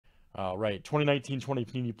All right, 2019-20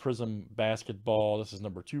 Panini Prizm Basketball. This is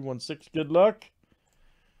number 216. Good luck.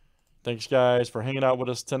 Thanks, guys, for hanging out with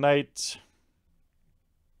us tonight.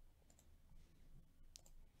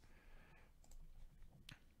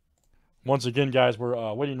 Once again, guys,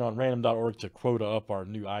 we're waiting on random.org to quota up our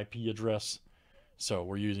new IP address. So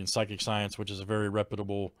we're using Psychic Science, which is a very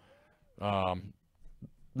reputable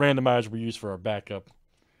randomizer we use for our backup.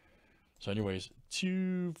 So anyways,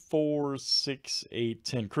 2, 4, 6, 8,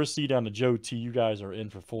 10. Chris C down to Joe T. You guys are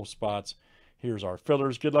in for full spots. Here's our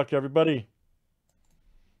fillers. Good luck, everybody.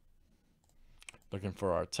 Looking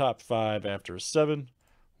for our top 5 after 7.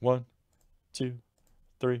 1, 2,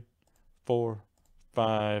 3, 4,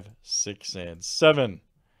 5, 6, and 7.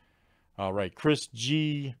 All right, Chris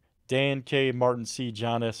G, Dan K, Martin C,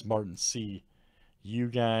 John S, Martin C. You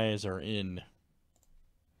guys are in.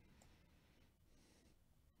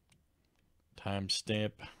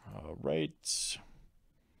 Timestamp. All right.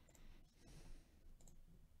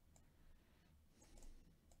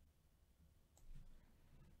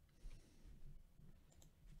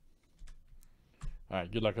 All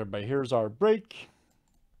right, good luck, everybody. Here's our break.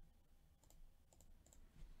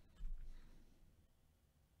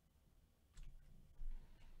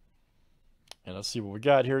 And let's see what we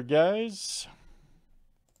got here, guys.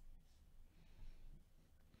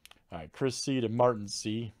 All right, Chris C to Martin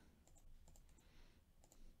C.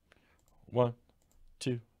 1,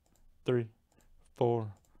 2, 3,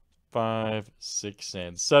 4, 5, 6,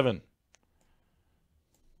 and 7.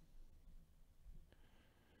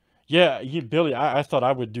 Yeah, Billy, I thought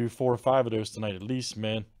I would do 4 or 5 of those tonight at least,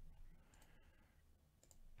 man.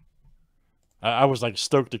 I was like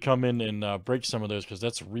stoked to come in and break some of those because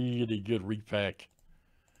that's really good repack.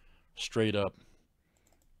 Straight up.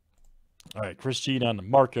 All right, Chris G down to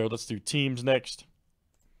Marco. Let's do teams next.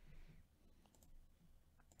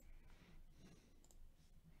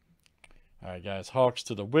 All right, guys. Hawks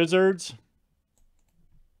to the Wizards.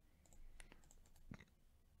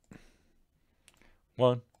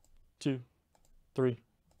 1, 2, 3,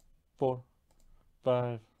 4,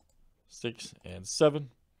 5, 6, and 7.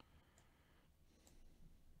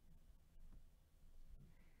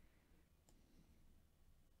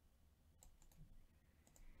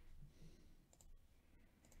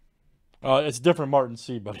 It's a different Martin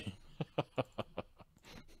C, buddy.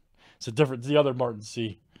 It's the other Martin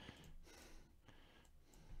C.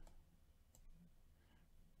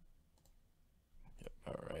 Yep,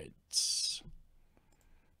 all right.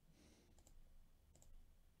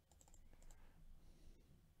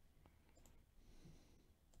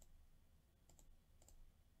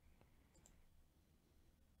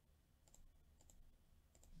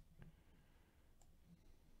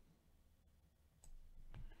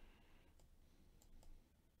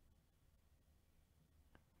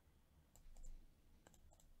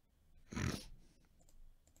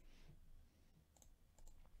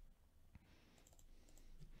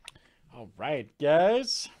 All right,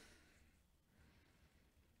 guys.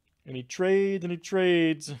 Any trades? Any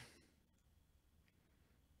trades?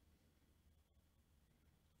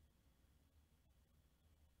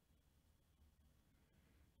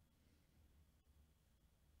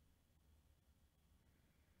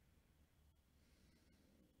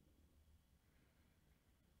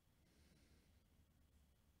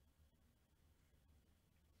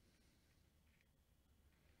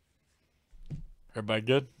 Everybody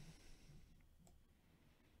good?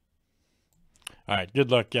 All right,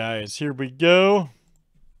 good luck, guys. Here we go.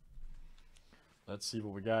 Let's see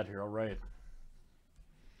what we got here. All right.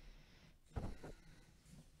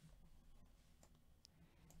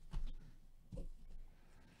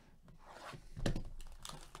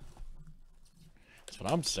 That's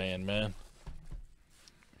what I'm saying, man.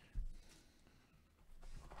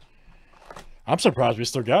 I'm surprised we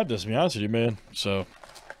still got this, to be honest with you, man. So,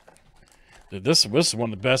 dude, this is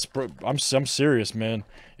one of the best. I'm serious, man.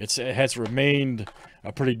 It has remained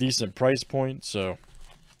a pretty decent price point, so.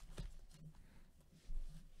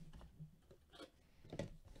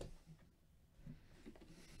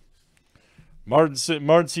 Martin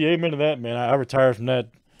C, amen to that, man. I retired from that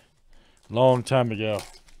a long time ago.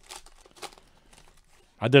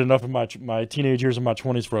 I did enough in my teenage years and my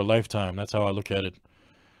 20s for a lifetime. That's how I look at it.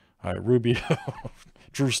 All right, Rubio.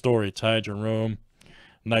 True story. Ty Jerome.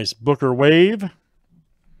 Nice Booker wave.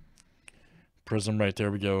 Prizm right there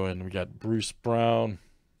we go. And we got Bruce Brown.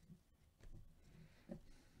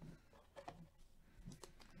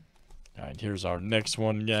 All right, here's our next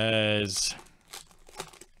one, guys.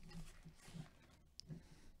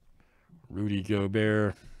 Rudy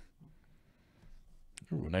Gobert.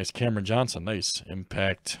 Ooh, nice Cameron Johnson. Nice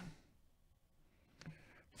impact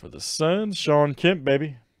for the Suns. Sean Kemp,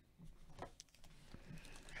 baby.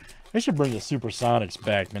 They should bring the Supersonics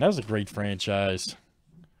back, man. That was a great franchise.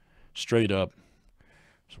 Straight up.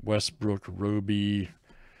 Westbrook, Roby,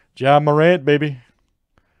 Ja Morant, baby.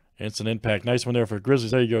 Instant impact. Nice one there for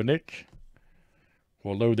Grizzlies. There you go, Nick.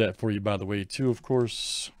 We'll load that for you, by the way, too, of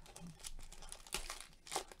course.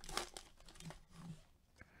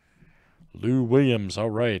 Lou Williams. All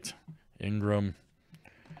right. Ingram.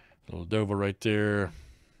 Little Dova right there.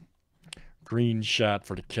 Green shot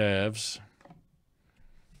for the Cavs.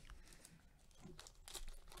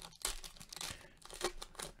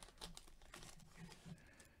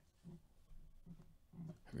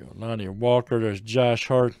 Here we go. Lonnie Walker. There's Josh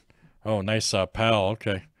Hart. Oh, nice pal.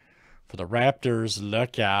 Okay. For the Raptors,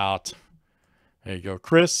 look out. There you go,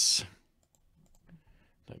 Chris.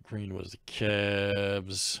 That green was the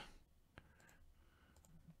Cavs.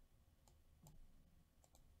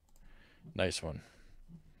 Nice one.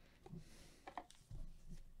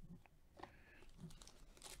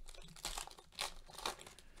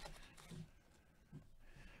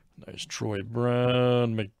 Nice Troy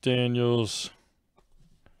Brown, McDaniels.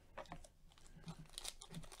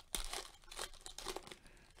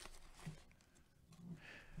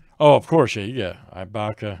 Oh, of course, yeah, you got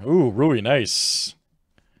Ibaka. Ooh, Rui, nice.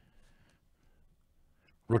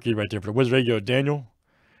 Rookie right there for the Wizards. There you go, Daniel.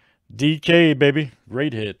 DK, baby.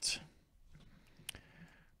 Great hit.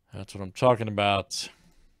 That's what I'm talking about.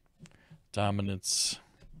 Dominance.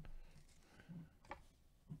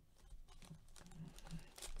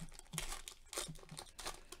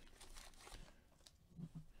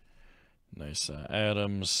 Nice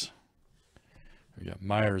Adams. We got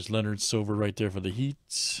Myers, Leonard, Silver right there for the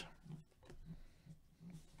Heat.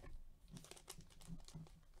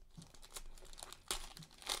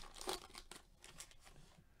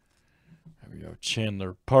 There we go.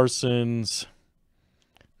 Chandler Parsons.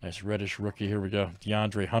 Nice reddish rookie. Here we go.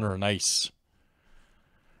 DeAndre Hunter. Nice.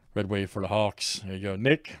 Red wave for the Hawks. There you go,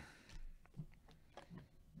 Nick.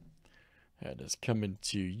 That is coming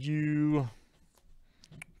to you.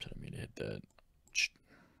 Telling me to hit that.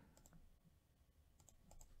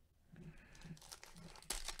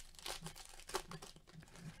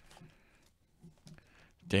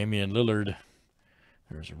 Damian Lillard.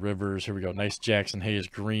 There's Rivers. Here we go. Nice Jackson Hayes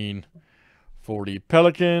green. 40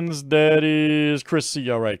 Pelicans. That is Chris C.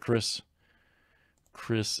 All right, Chris.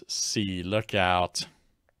 Chris C. Look out.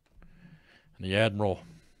 And the Admiral.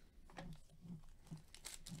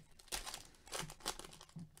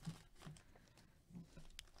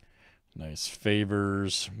 Nice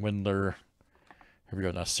Favors. Windler. Here we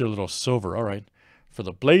go. Now still a little silver. All right. For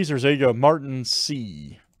the Blazers, there you go. Martin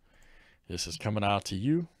C. This is coming out to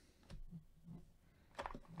you.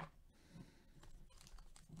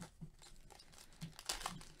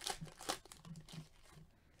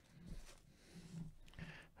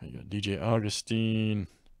 There you go. DJ Augustine.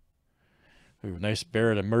 Ooh, nice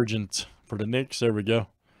Barrett Emergent for the Knicks. There we go.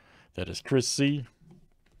 That is Chris C.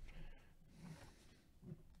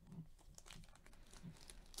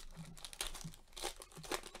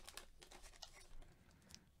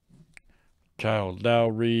 Kyle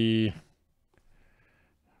Lowry.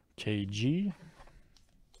 KG.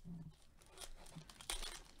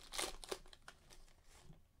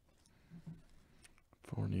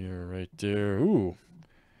 Fournier right there. Ooh.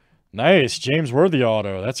 Nice. James Worthy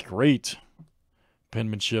auto. That's great.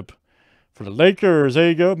 Penmanship for the Lakers. There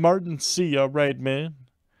you go. Martin C. All right, man.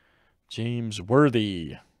 James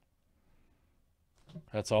Worthy.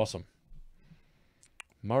 That's awesome.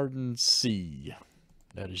 Martin C.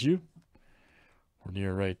 That is you.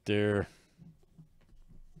 Fournier right there.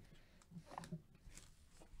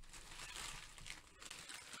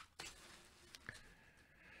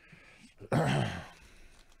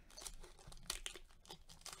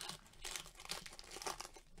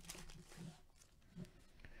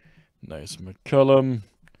 Nice McCullum.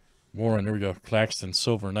 Warren, here we go. Claxton,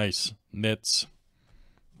 silver, nice. Nets.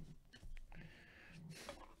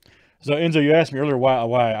 So, Enzo, you asked me earlier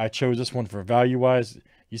why I chose this one for value-wise.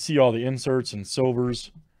 You see all the inserts and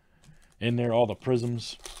silvers in there, all the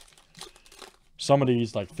prisms. Some of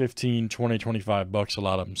these, like 15, 20, 25 bucks, a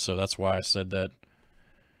lot of them. So that's why I said that.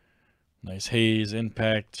 Nice Haze,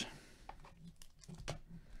 Impact.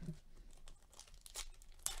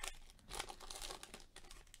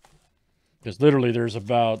 Because literally there's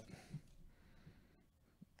about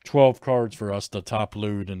 12 cards for us to top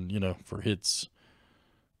load and, you know, for hits.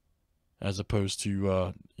 As opposed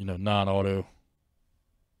to, you know, non-auto.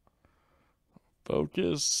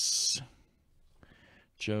 Focus.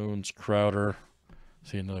 Jones, Crowder.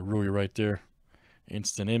 See another Rui right there.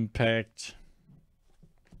 Instant Impact.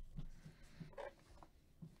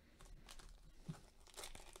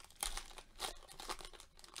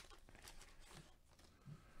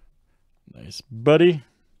 Nice buddy.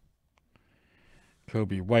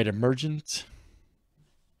 Kobe White Emergent.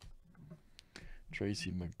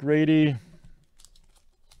 Tracy McGrady.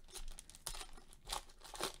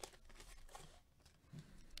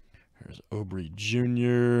 There's Aubrey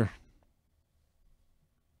Jr.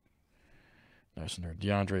 Nice in there.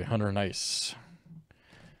 DeAndre Hunter, nice.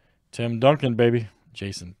 Tim Duncan, baby.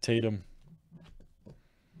 Jason Tatum.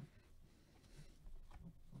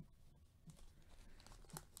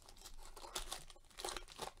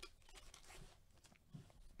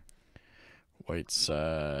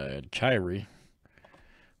 Whiteside, Kyrie.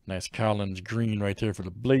 Nice Collins green right there for the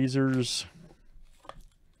Blazers.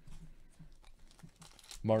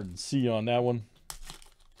 Martin C on that one.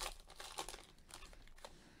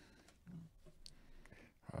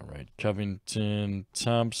 All right, Covington,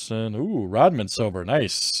 Thompson. Ooh, Rodman silver,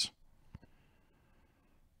 nice.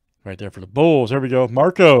 Right there for the Bulls. There we go.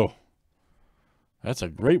 Marco. That's a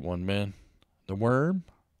great one, man. The Worm.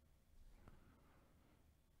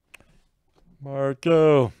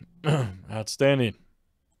 Marco. Outstanding.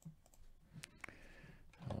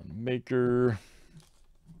 Maker.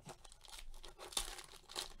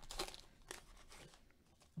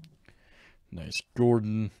 Nice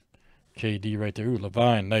Gordon. KD right there. Ooh,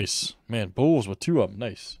 Levine. Nice. Man, Bulls with two of them.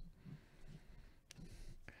 Nice.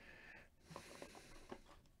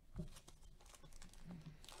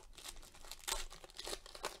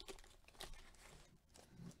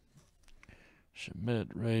 Schmidt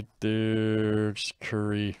right there. Just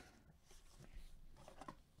Curry.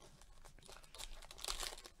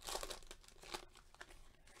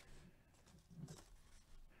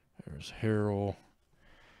 There's Harrell.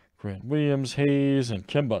 Grant Williams, Hayes, and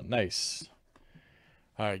Kemba. Nice.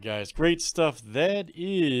 All right, guys. Great stuff. That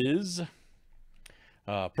is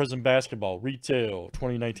Prizm Basketball Retail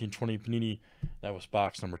 2019-20 Panini. That was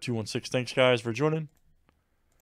box number 216. Thanks, guys, for joining.